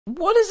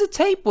What does a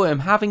tapeworm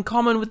have in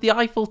common with the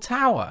Eiffel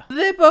Tower?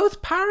 They're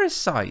both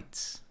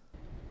parasites.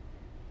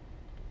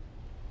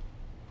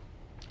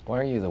 Why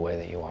are you the way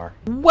that you are?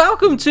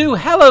 Welcome to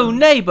Hello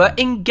Neighbor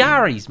in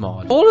Garry's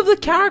mod. All of the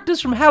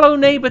characters from Hello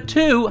Neighbor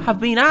 2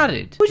 have been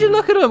added. Would you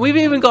look at them? We've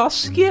even got a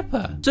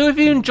skipper. So if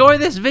you enjoy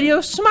this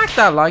video, smack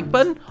that like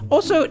button.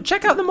 Also,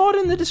 check out the mod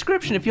in the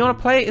description if you want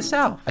to play it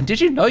yourself. And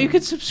did you know you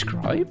could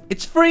subscribe?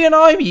 It's free and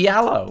I'm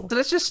yellow. So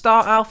let's just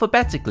start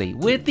alphabetically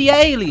with the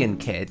alien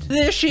kid.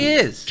 There she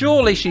is.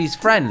 Surely she's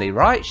friendly,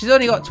 right? She's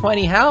only got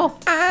 20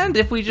 health. And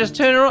if we just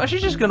turn her on,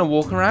 she's just gonna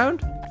walk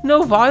around.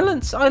 No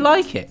violence, I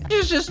like it.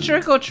 She's just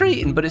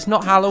trick-or-treating, but it's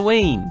not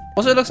Halloween.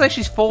 Also, it looks like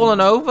she's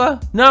fallen over.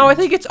 No, I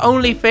think it's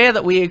only fair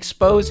that we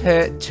expose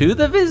her to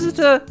the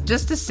visitor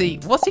just to see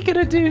what's he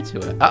gonna do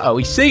to her. Uh-oh,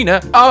 he's seen her.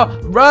 Oh,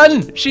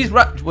 run! She's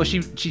run. Well,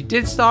 she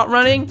did start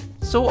running,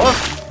 sort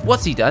of.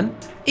 What's he done?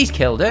 He's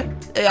killed her.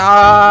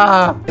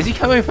 Ah! Is he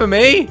coming for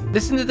me?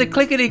 Listen to the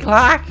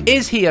clickety-clack.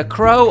 Is he a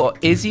crow or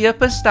is he a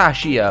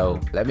pistachio?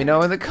 Let me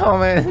know in the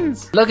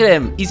comments. Look at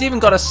him. He's even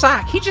got a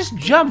sack. He just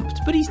jumped,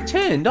 but he's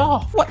turned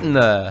off. What in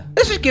the...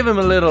 Let's just give him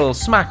a little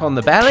smack on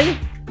the belly.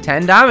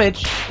 10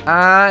 damage.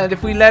 And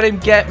if we let him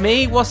get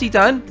me, what's he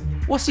done?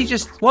 What's he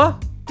just...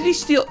 What? Did he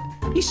steal...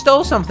 He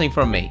stole something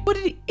from me. What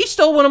did he... He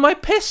stole one of my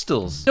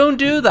pistols. Don't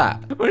do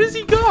that. Where has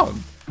he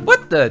gone?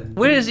 What the?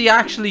 Where is he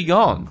actually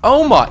gone?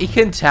 Oh my, he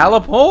can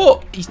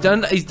teleport. He's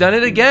done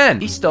it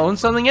again. He's stolen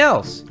something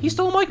else. He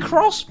stole my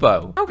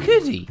crossbow. How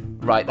could he?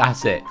 Right,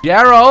 that's it.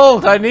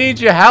 Gerald, I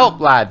need your help,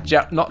 lad.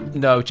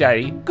 No,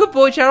 Jerry. Good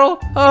boy, Gerald.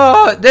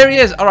 Oh, there he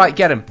is. All right,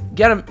 get him.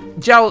 Get him.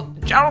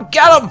 Gerald,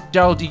 get him.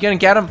 Gerald, you gonna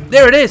get him?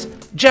 There it is.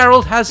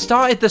 Gerald has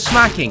started the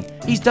smacking.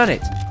 He's done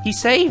it. He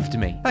saved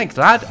me. Thanks,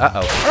 lad. Uh-oh.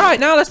 All right,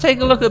 now let's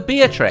take a look at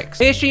Beatrix.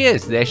 Here she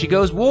is. There she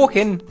goes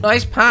walking.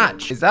 Nice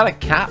patch. Is that a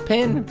cat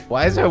pin?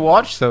 Why is her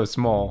watch so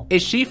small?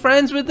 Is she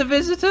friends with the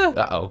visitor?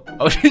 Uh-oh.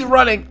 Oh, she's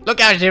running. Look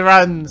how she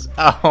runs.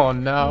 Oh,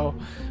 no.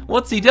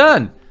 What's he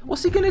done?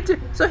 What's he gonna do?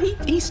 So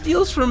he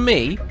steals from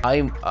me.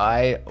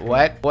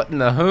 What in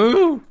the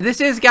who?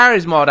 This is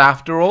Garry's mod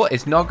after all.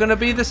 It's not gonna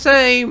be the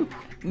same.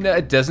 No,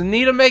 it doesn't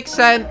need to make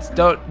sense.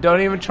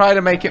 Don't even try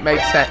to make it make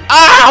sense.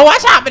 Ah,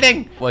 what's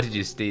happening? What did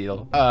you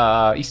steal?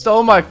 He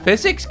stole my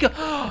physics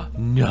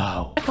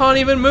No. I can't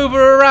even move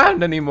her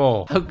around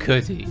anymore. How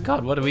could he?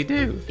 God, what do we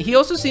do? He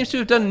also seems to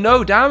have done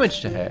no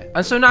damage to her.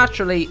 And so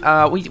naturally,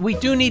 we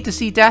do need to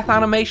see death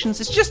animations.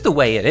 It's just the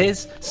way it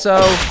is.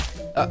 So...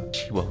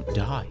 she won't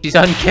die. She's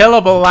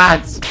unkillable,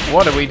 lads.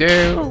 What do we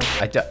do?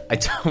 I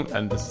don't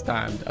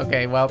understand.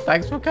 Okay, well,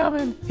 thanks for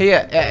coming.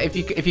 Here,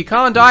 if you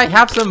can't die,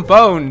 have some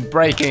bone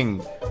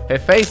breaking. Her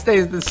face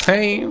stays the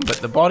same, but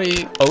the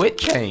body, oh, it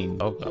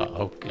changed. Oh god,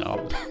 oh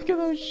god. Look at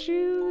those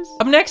shoes.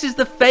 Up next is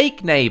the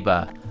fake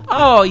neighbor.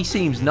 Oh, he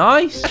seems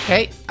nice.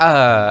 Okay,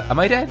 am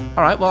I dead?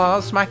 All right, well,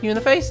 I'll smack you in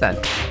the face then.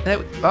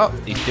 Oh,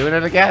 he's doing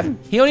it again.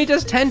 He only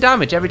does 10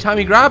 damage every time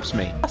he grabs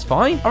me. That's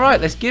fine. All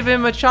right, let's give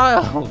him a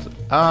child.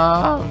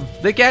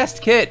 The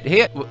guest kid.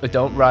 Here.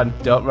 Don't run.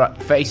 Don't run.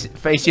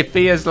 Face your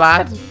fears,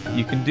 lad.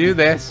 You can do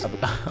this.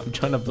 I'm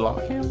trying to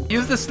block him.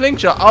 Use the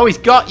slingshot. Oh, he's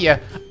got you.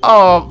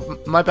 Oh,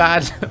 my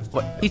bad.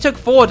 He took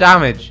 4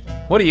 damage.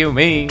 What do you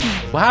mean?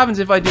 What happens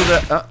if I do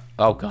the...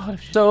 Oh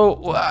gosh.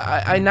 So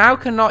I now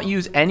cannot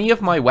use any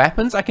of my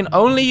weapons. I can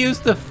only use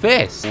the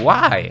fist.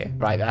 Why?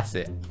 Right, that's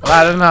it.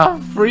 I don't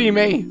know. Free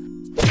me.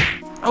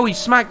 Oh, he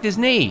smacked his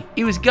knee.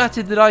 He was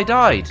gutted that I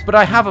died. But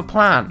I have a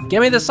plan.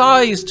 Give me the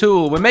size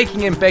tool. We're making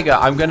him bigger.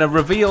 I'm going to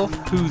reveal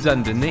who's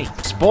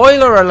underneath.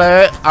 Spoiler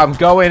alert. I'm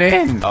going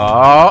in.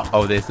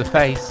 Oh, there's the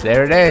face.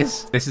 There it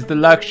is. This is the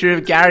luxury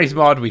of Garry's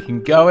mod. We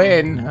can go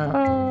in.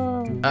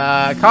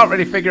 I can't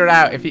really figure it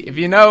out. If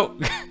you know...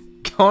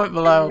 Comment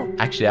below.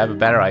 Actually, I have a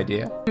better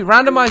idea. If we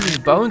randomize his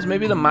bones,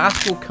 maybe the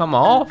mask will come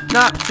off.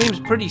 Nah, seems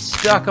pretty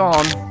stuck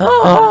on.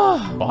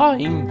 Oh,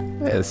 fine.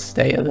 Let's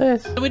stay at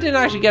this. We didn't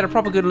actually get a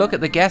proper good look at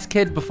the guest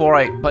kid before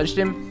I punched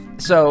him.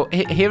 So,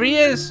 here he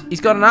is.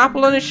 He's got an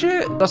apple on his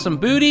shirt. Got some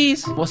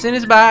booties. What's in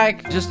his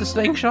bag? Just a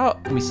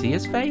slingshot. Can we see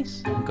his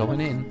face? I'm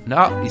going in.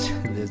 No,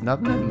 there's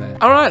nothing in there.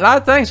 All right,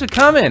 lad. Thanks for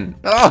coming.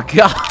 Oh,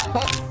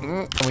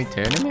 God. Can we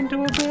turn him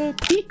into a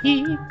bird?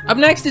 Up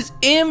next is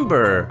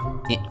Imber.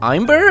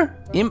 Imber?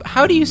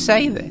 How do you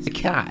say this? A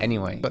cat,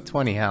 anyway. Got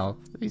 20 health.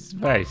 He's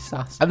very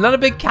sus. I'm not a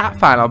big cat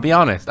fan, I'll be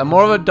honest. I'm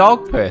more of a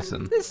dog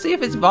person. Let's see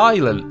if it's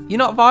violent. You're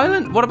not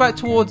violent? What about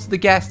towards the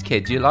guest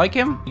kid? Do you like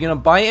him? You gonna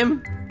bite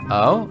him?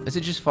 Oh, is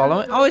it just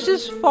following? Oh, it's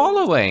just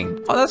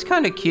following. Oh, that's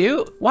kind of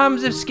cute. What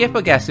happens if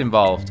Skipper gets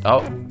involved? Oh,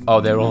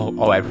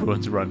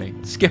 everyone's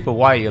running. Skipper,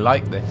 why are you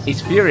like this?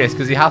 He's furious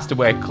because he has to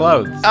wear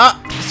clothes.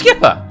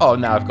 Skipper! Oh,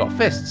 now I've got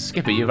fists.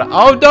 Skipper, you're right.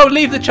 Oh, don't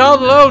leave the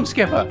child alone,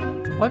 Skipper.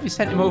 Why have you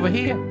sent him over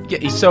here?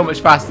 He's so much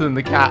faster than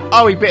the cat.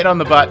 Oh, he bit on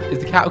the butt. Is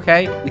the cat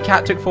okay? The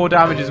cat took 4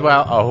 damage as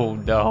well. Oh,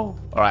 no.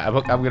 All right,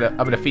 I'm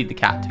gonna feed the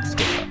cat to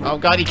Skipper. Oh,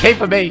 God, he came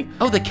for me.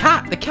 Oh, the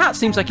cat. The cat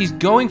seems like he's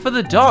going for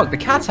the dog. The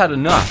cat's had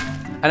enough.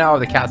 And oh,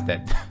 the cat's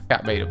dead.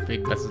 Cat made a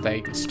big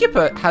mistake.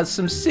 Skipper has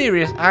some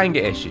serious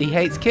anger issues. He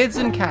hates kids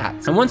and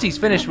cats. And once he's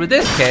finished with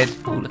this kid,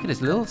 oh, look at his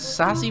little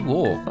sassy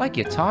walk. I like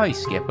your tie,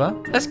 Skipper.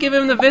 Let's give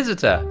him the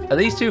visitor. Are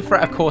these two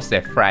friends? Of course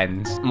they're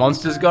friends.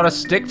 Monsters gotta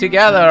stick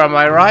together, am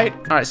I right?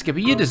 All right, Skipper,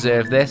 you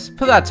deserve this.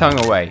 Put that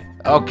tongue away.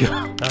 Oh,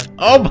 God.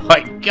 Oh,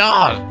 my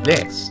God.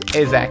 This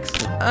is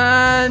excellent.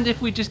 And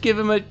if we just give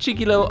him a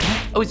cheeky little...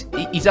 Oh,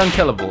 he's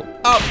unkillable.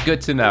 Oh,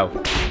 good to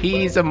know.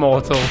 He's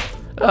immortal.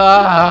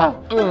 Ah,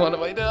 what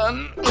have I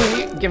done?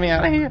 Get me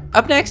out of here.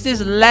 Up next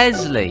is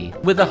Leslie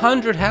with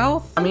 100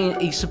 health. I mean,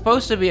 he's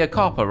supposed to be a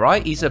copper,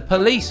 right? He's a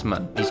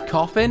policeman. He's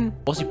coughing.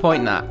 What's he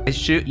pointing at? His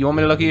shoe. You want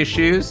me to look at his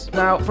shoes?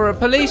 Now, for a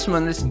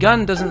policeman, this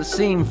gun doesn't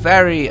seem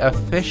very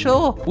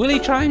official. Will he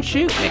try and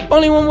shoot me?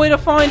 Only one way to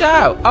find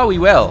out. Oh, he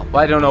will.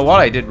 Well, I don't know what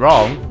I did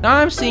wrong. Now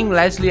I'm seeing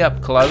Leslie up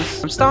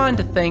close. I'm starting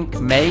to think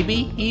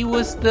maybe he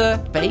was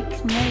the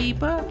fake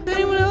neighbor. Is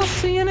anyone else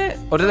seeing it?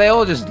 Or do they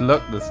all just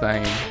look the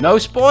same? No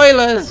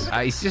spoilers.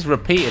 He's just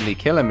repeatedly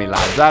killing me,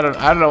 lads. I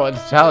don't know what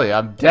to tell you.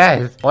 I'm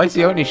dead. Why is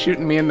he only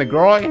shooting me in the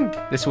groin?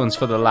 This one's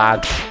for the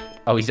lads.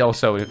 Oh, he's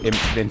also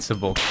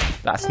invincible.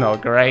 That's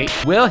not great.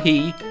 Will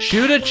he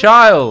shoot a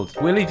child?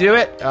 Will he do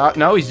it?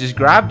 No, he's just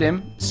grabbed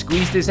him.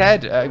 Squeezed his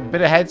head. A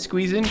bit of head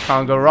squeezing.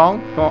 Can't go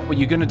wrong. What, were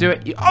you going to do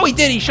it? Oh, he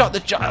did. He shot the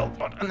child.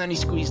 And then he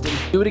squeezed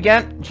him. Do it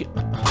again.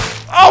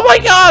 Oh my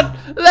God!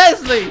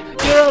 Leslie,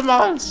 you're a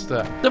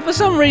monster. So for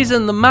some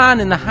reason, the man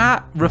in the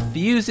hat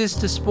refuses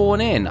to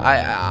spawn in.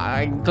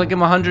 I click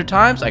him 100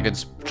 times. I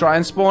could try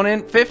and spawn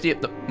in 50.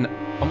 No.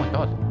 Oh my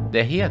God.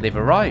 They're here. They've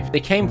arrived. They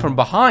came from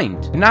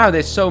behind. Now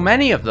there's so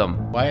many of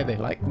them. Why are they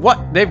like...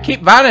 What? They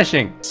keep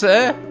vanishing.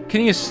 Sir,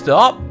 can you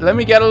stop? Let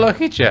me get a look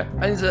at you.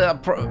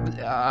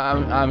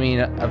 I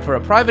mean, for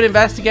a private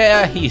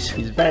investigator, he's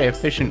very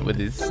efficient with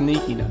his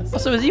sneakiness.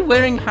 Also, is he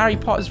wearing Harry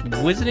Potter's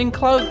wizarding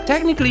cloak?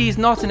 Technically, he's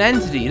not an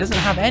entity. He doesn't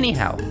have any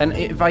health. And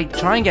if I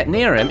try and get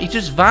near him, he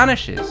just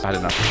vanishes. I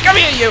don't know. Come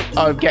here, you!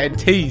 Oh, I'm getting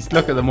teased.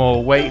 Look at them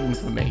all waiting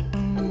for me.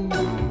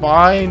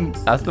 Fine.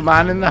 That's the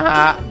man in the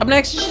hat. Up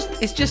next,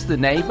 it's just the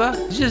neighbor.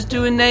 He's just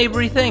doing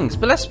neighbory things.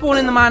 But let's spawn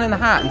in the man in the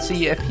hat and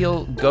see if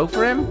he'll go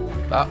for him.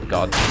 Oh,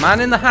 God.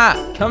 Man in the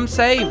hat, come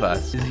save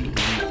us.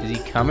 Is he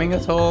coming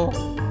at all?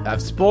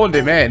 I've spawned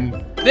him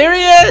in. There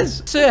he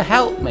is! Sir,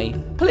 help me.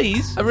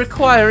 Please. I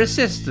require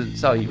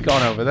assistance. Oh, you've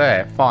gone over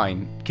there.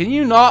 Fine. Can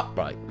you not?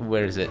 Right,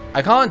 where is it?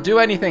 I can't do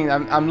anything.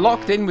 I'm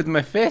locked in with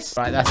my fist.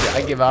 Right, that's it.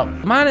 I give up.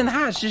 The man in the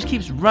hat just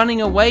keeps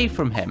running away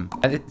from him.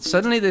 And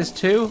suddenly there's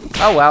two.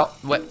 Oh, well.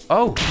 Wait.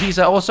 Oh, he's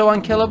also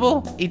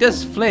unkillable? He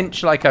does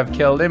flinch like I've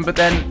killed him, but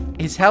then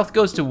his health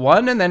goes to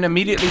 1 and then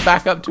immediately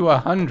back up to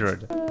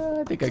 100.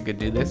 I think I could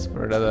do this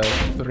for another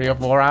 3 or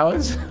 4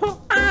 hours.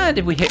 And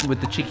if we hit him with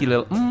the cheeky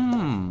little...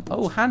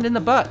 Oh, hand in the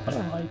butt.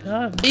 Oh my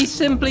God. He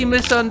simply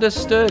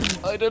misunderstood.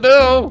 I don't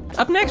know.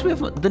 Up next, we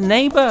have the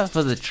neighbor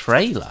for the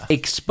trailer.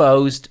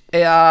 Exposed.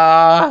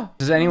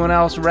 Does anyone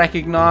else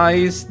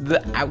recognize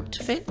the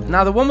outfit?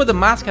 Now, the one with the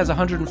mask has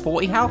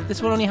 140 health.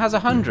 This one only has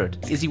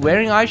 100. Is he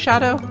wearing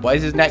eyeshadow? Why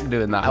is his neck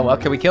doing that? Oh, well,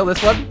 can we kill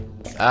this one?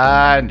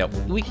 No.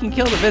 We can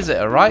kill the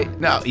visitor, right?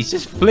 No, he's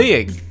just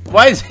fleeing.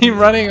 Why is he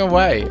running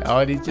away? Oh,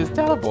 and he's just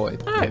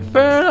teleported. All right,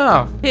 fair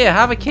enough. Here,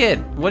 have a kid.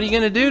 What are you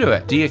going to do to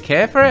it? Do you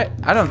care for it?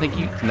 I don't think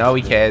you... No,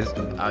 he cares.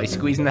 Oh, he's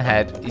squeezing the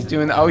head. He's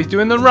doing... Oh, he's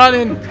doing the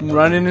running.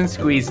 Running and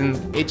squeezing.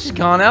 It just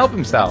can't help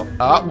himself.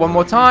 Oh, one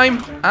more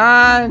time.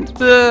 And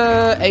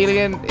the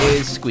alien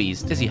is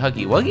squeezed. Does he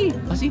huggy wuggy?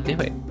 What's he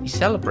doing? He's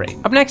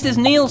celebrating. Up next is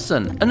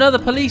Nielsen, another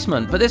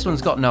policeman, but this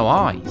one's got no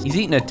eyes. He's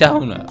eating a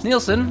donut.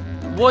 Nielsen,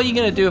 what are you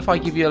going to do if I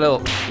give you a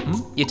little...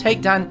 You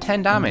take down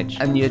 10 damage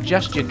and you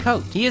adjust your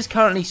coat. He is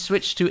currently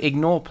switched to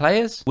ignore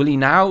players. Will he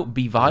now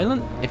be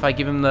violent if I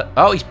give him the...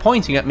 Oh, he's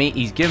pointing at me.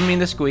 He's giving me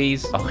the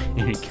squeeze. Oh,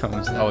 here he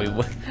comes. Oh,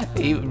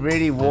 he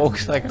really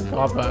walks like a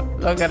copper.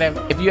 Look at him.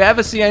 If you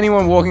ever see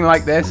anyone walking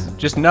like this,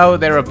 just know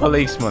they're a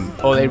policeman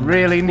or they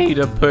really need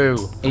a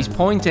poo. He's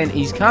pointing.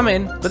 He's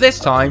coming. But this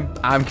time,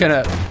 I'm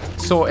going to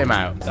sort him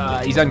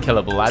out. He's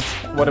unkillable, lads.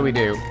 What do we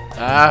do?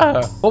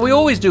 What we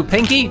always do,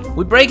 Pinky.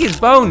 We break his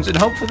bones and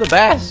hope for the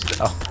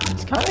best. Oh,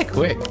 he's kind of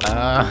quick.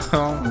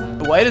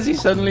 Why does he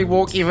suddenly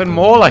walk even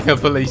more like a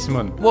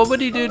policeman? What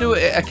would he do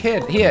to a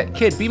kid? Here,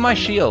 kid, be my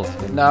shield.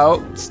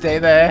 No, stay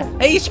there.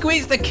 Hey, he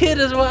squeezed the kid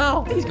as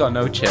well. He's got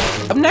no chill.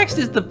 Up next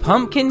is the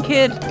pumpkin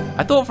kid.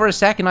 I thought for a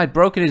second I'd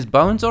broken his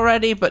bones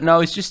already, but no,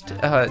 it's just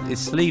his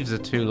sleeves are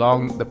too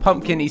long. The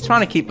pumpkin, he's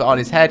trying to keep it on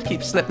his head,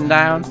 keeps slipping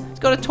down. He's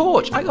got a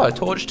torch. I got a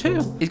torch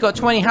too. He's got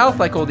 20 health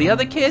like all the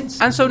other kids.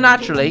 And so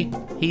naturally,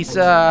 he's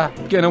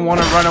gonna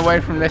want to run away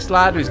from this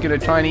lad who's gonna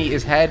try and eat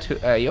his head.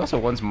 He also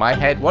wants my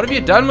head. What have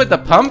you done with the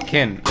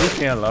pumpkin? Leave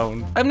me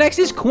alone. Up next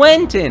is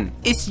Quentin.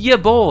 It's your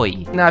boy.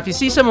 Now, if you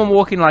see someone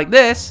walking like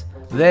this,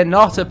 They're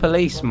not a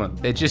policeman.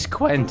 They're just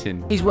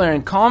Quentin. He's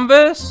wearing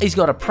Converse. He's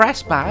got a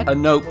press badge, a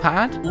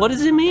notepad. What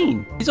does it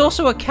mean? He's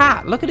also a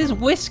cat. Look at his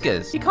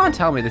whiskers. You can't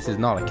tell me this is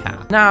not a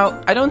cat.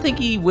 Now, I don't think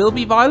he will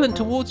be violent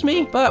towards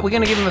me, but we're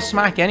going to give him a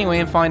smack anyway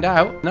and find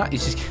out. No,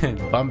 he's just going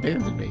to bump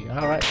into me.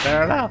 All right,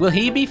 fair enough. Will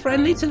he be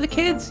friendly to the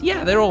kids?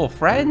 Yeah, they're all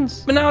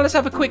friends. But now let's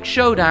have a quick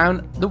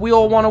showdown that we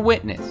all want to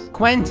witness.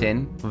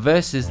 Quentin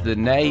versus the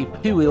neighbor.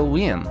 Who will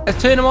win?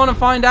 Let's turn him on and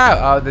find out.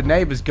 Oh, the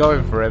neighbor's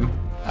going for him.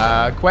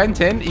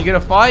 Quentin, you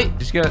gonna fight?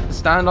 Just gonna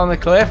stand on the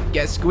cliff,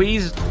 get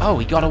squeezed. Oh,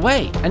 he got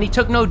away, and he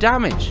took no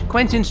damage.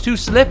 Quentin's too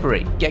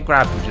slippery. Get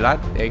grabbed, would you, lad?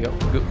 There you go.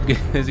 Good.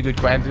 There's a good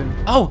Quentin.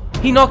 Oh,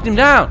 he knocked him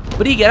down,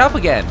 but he get up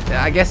again.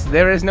 I guess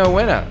there is no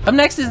winner. Up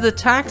next is the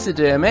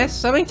taxidermist.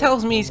 Something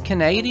tells me he's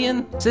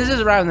Canadian. Scissors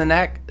around the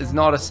neck is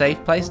not a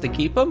safe place to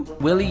keep him.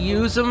 Will he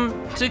use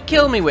them to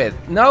kill me with?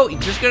 No,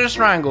 he's just gonna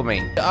strangle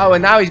me. Oh,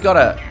 and now he's got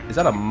a... Is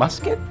that a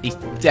musket? He's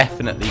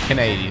definitely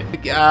Canadian.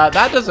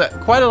 That does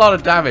quite a lot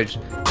of damage.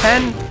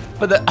 10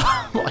 for the...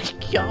 Oh my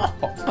god.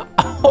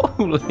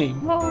 Holy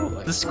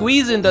moly. The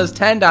squeezing does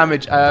 10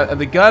 damage.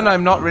 The gun,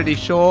 I'm not really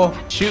sure.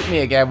 Shoot me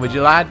again, would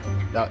you, lad?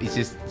 No, he's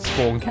just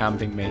spawn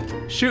camping me.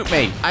 Shoot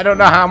me. I don't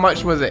know how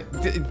much was it.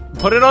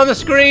 Put it on the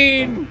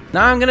screen.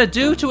 Now I'm going to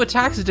do to a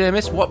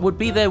taxidermist what would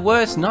be their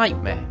worst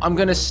nightmare. I'm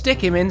going to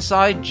stick him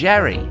inside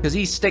Jerry, because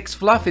he sticks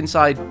fluff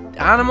inside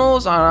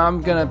animals, and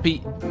I'm going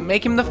to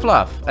make him the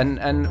fluff. And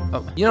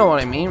you know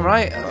what I mean,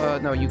 right?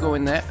 No, you go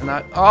in there.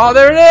 And oh,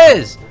 there it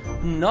is.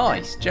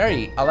 Nice.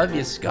 Jerry, I love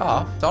your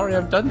scarf. Sorry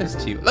I've done this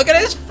to you. Look at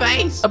his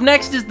face. Up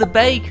next is the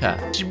baker.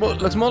 She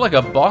looks more like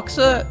a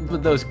boxer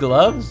with those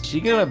gloves. Is she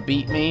gonna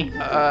beat me?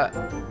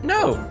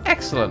 No.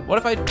 Excellent. What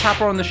if I tap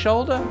her on the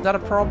shoulder? Is that a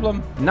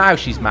problem? Now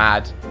she's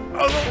mad.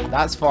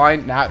 That's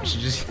fine. Now she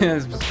just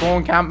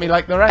spawn camp me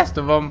like the rest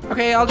of them.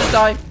 Okay, I'll just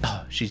die.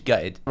 Oh, she's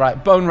gutted.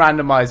 Right, bone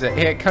randomizer.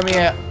 Here, come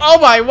here. Oh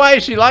my, why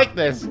is she like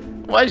this?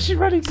 Why is she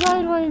running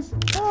sideways?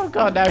 Oh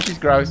god, now she's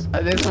gross.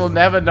 This will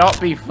never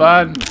not be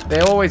fun. They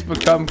always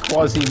become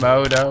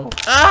Quasimodo.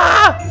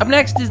 Ah! Up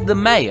next is the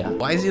mayor.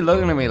 Why is he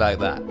looking at me like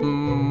that?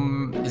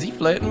 Is he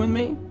flirting with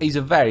me? He's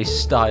a very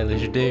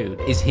stylish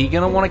dude. Is he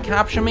gonna want to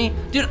capture me?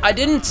 Dude, I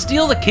didn't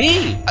steal the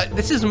key.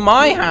 This is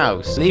my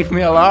house. Leave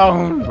me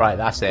alone. Right,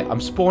 that's it.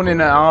 I'm spawning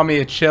an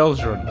army of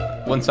children.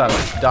 Once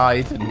I've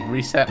died and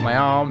reset my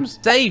arms.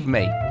 Save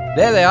me.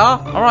 There they are.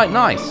 All right,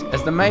 nice.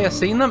 Has the mayor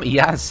seen them? He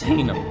has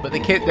seen them. But the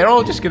kid, they're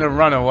all just going to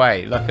run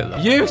away. Look at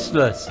them.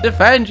 Useless.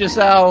 Defend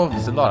yourself.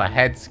 There's a lot of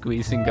head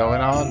squeezing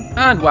going on.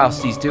 And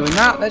whilst he's doing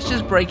that, let's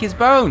just break his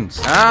bones.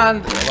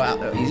 And,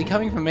 well, is he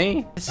coming for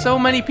me? There's so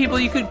many people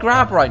you could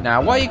grab right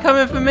now. Why are you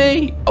coming for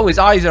me? Oh, his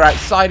eyes are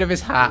outside of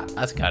his hat.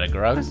 That's kind of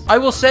gross. I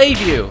will save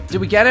you.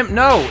 Did we get him?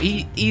 No,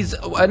 he's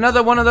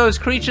another one of those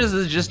creatures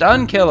that's just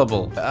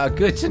unkillable.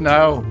 Good to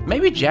know.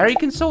 Maybe Jerry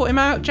can sort him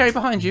out. Jerry,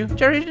 behind you.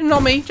 Jerry,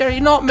 not me. Jerry,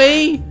 not me.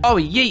 Oh,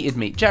 he yeeted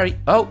me. Jerry.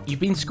 Oh, you've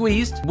been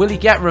squeezed. Will he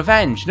get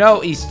revenge? No,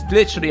 he's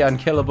literally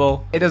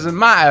unkillable. It doesn't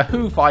matter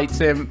who fights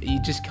him. He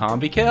just can't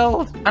be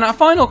killed. And our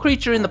final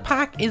creature in the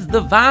pack is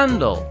the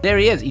Vandal. There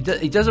he is. He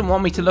doesn't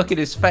want me to look at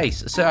his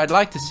face. So I'd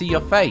like to see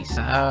your face.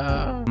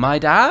 My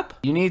dab?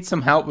 You need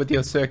some help with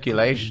your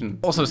circulation.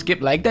 Also,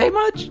 skip leg day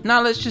much?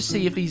 Now let's just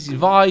see if he's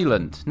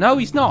violent. No,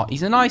 he's not.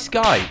 He's a nice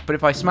guy. But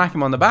if I smack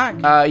him on the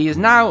back, he is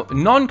now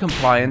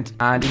non-compliant.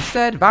 And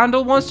instead,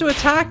 Vandal wants to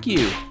attack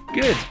you.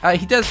 Good.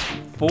 He does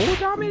 4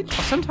 damage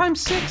or sometimes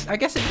 6. I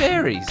guess it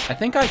varies. I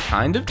think I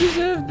kind of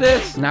deserve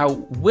this. Now,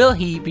 will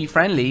he be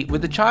friendly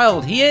with the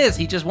child? He is.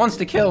 He just wants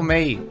to kill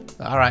me.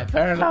 All right,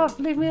 fair enough.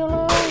 Leave me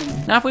alone.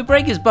 Now, if we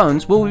break his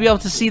bones, will we be able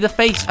to see the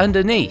face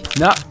underneath?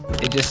 No,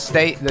 it just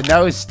the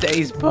nose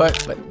stays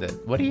put. But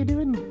what are you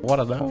doing? What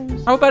are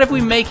those? How about if we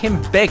make him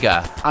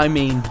bigger? I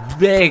mean,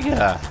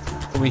 bigger.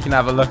 We can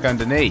have a look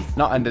underneath.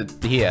 Not under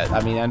here.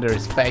 I mean, under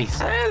his face.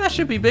 That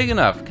should be big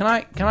enough. Can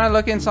I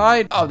look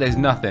inside? Oh, there's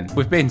nothing.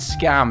 We've been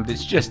scammed.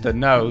 It's just a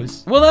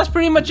nose. Well, that's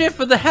pretty much it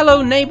for the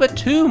Hello Neighbor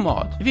 2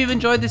 mod. If you've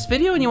enjoyed this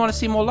video and you want to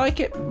see more like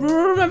it,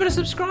 remember to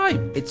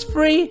subscribe. It's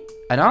free.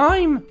 And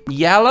I'm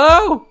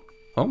yellow.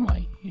 Oh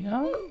my,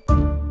 yellow.